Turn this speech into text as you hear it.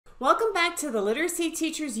Welcome back to the Literacy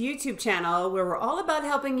Teachers YouTube channel, where we're all about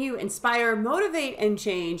helping you inspire, motivate, and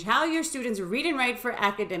change how your students read and write for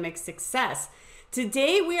academic success.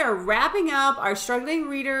 Today we are wrapping up our Struggling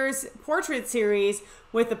Readers Portrait series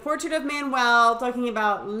with the portrait of Manuel, talking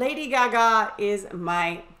about Lady Gaga is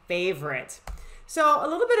my favorite. So a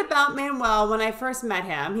little bit about Manuel. When I first met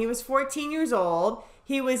him, he was 14 years old.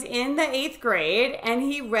 He was in the 8th grade and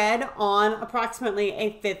he read on approximately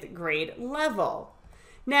a 5th grade level.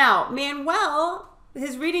 Now, Manuel,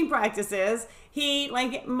 his reading practices, he,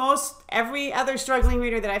 like every other struggling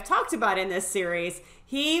reader that I've talked about in this series,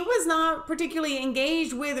 he was not particularly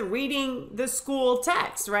engaged with reading the school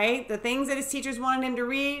text, right? The things that his teachers wanted him to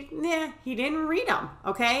read, he didn't read them,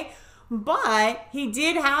 okay? But he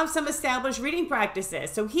did have some established reading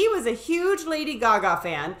practices. So he was a huge Lady Gaga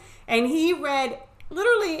fan, and he read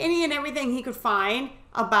literally any and everything he could find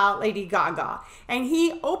about Lady Gaga. And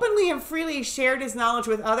he openly and freely shared his knowledge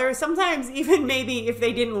with others, sometimes even maybe if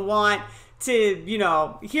they didn't want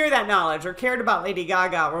to, hear that knowledge or cared about Lady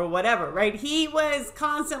Gaga or whatever, right? He was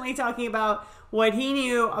constantly talking about what he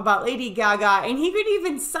knew about Lady Gaga, and he could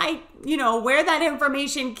even cite, where that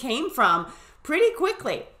information came from pretty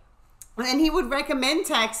quickly. And he would recommend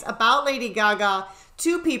texts about Lady Gaga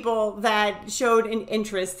to people that showed an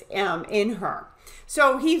interest in her.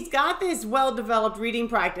 So he's got this well-developed reading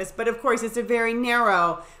practice, but of course it's a very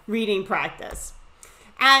narrow reading practice.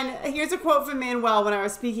 And here's a quote from Manuel when I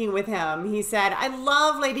was speaking with him. He said, "I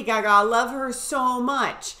love Lady Gaga. I love her so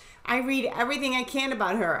much. I read everything I can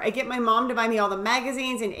about her. I get my mom to buy me all the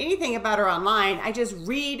magazines and anything about her online. I just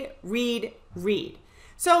read, read, read."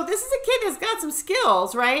 So this is a kid that's got some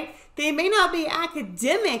skills, right? They may not be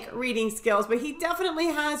academic reading skills, but he definitely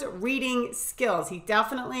has reading skills. He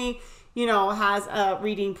definitely has a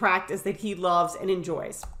reading practice that he loves and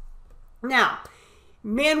enjoys. Now,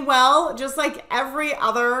 Manuel, just like every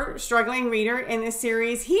other struggling reader in this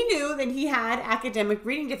series, he knew that he had academic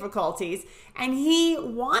reading difficulties and he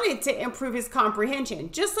wanted to improve his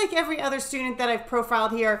comprehension. Just like every other student that I've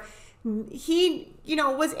profiled here, he,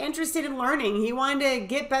 was interested in learning. He wanted to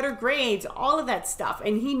get better grades, all of that stuff.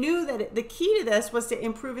 And he knew that the key to this was to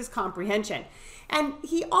improve his comprehension. And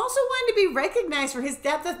he also wanted to be recognized for his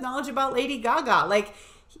depth of knowledge about Lady Gaga. Like,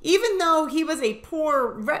 even though he was a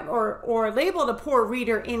poor or labeled a poor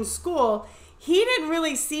reader in school, he didn't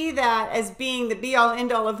really see that as being the be-all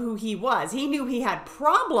end-all of who he was. He knew he had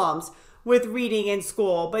problems with reading in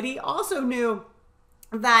school, but he also knew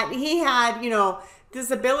that he had, this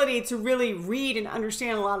ability to really read and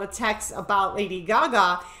understand a lot of texts about Lady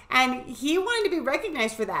Gaga, and he wanted to be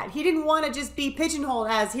recognized for that. He didn't want to just be pigeonholed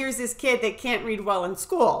as, here's this kid that can't read well in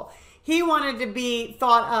school. He wanted to be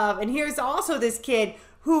thought of, and here's also this kid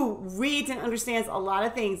who reads and understands a lot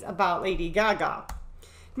of things about Lady Gaga.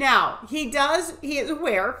 Now, he is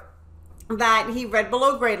aware that he read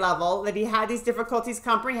below grade level, that he had these difficulties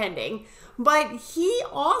comprehending, but he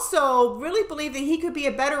also really believed that he could be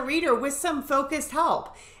a better reader with some focused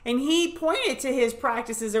help. And he pointed to his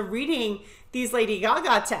practices of reading these Lady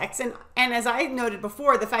Gaga texts. And as I noted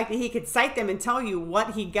before, the fact that he could cite them and tell you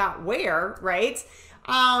what he got where, right?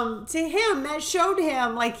 To him, that showed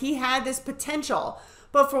him like he had this potential.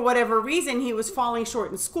 But for whatever reason, he was falling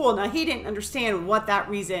short in school. Now, he didn't understand what that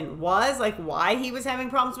reason was, like why he was having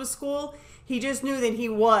problems with school. He just knew that he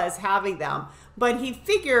was having them. But he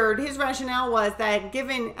figured, his rationale was that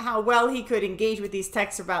given how well he could engage with these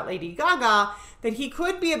texts about Lady Gaga, that he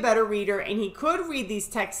could be a better reader and he could read these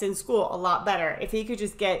texts in school a lot better if he could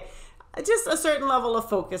just get just a certain level of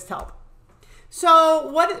focused help. So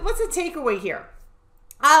what's the takeaway here?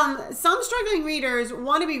 Some struggling readers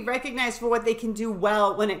want to be recognized for what they can do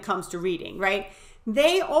well when it comes to reading, right?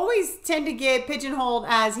 They always tend to get pigeonholed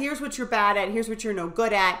as, here's what you're bad at, here's what you're no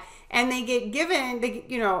good at. And they get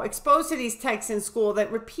exposed to these texts in school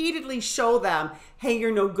that repeatedly show them, hey,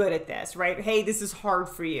 you're no good at this, right? Hey, this is hard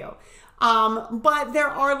for you. But there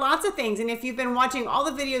are lots of things. And if you've been watching all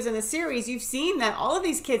the videos in the series, you've seen that all of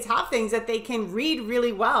these kids have things that they can read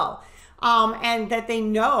really well. And that they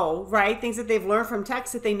know, right? Things that they've learned from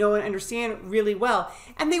texts that they know and understand really well.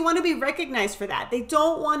 And they want to be recognized for that. They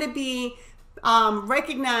don't want to be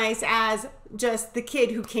recognized as just the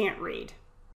kid who can't read.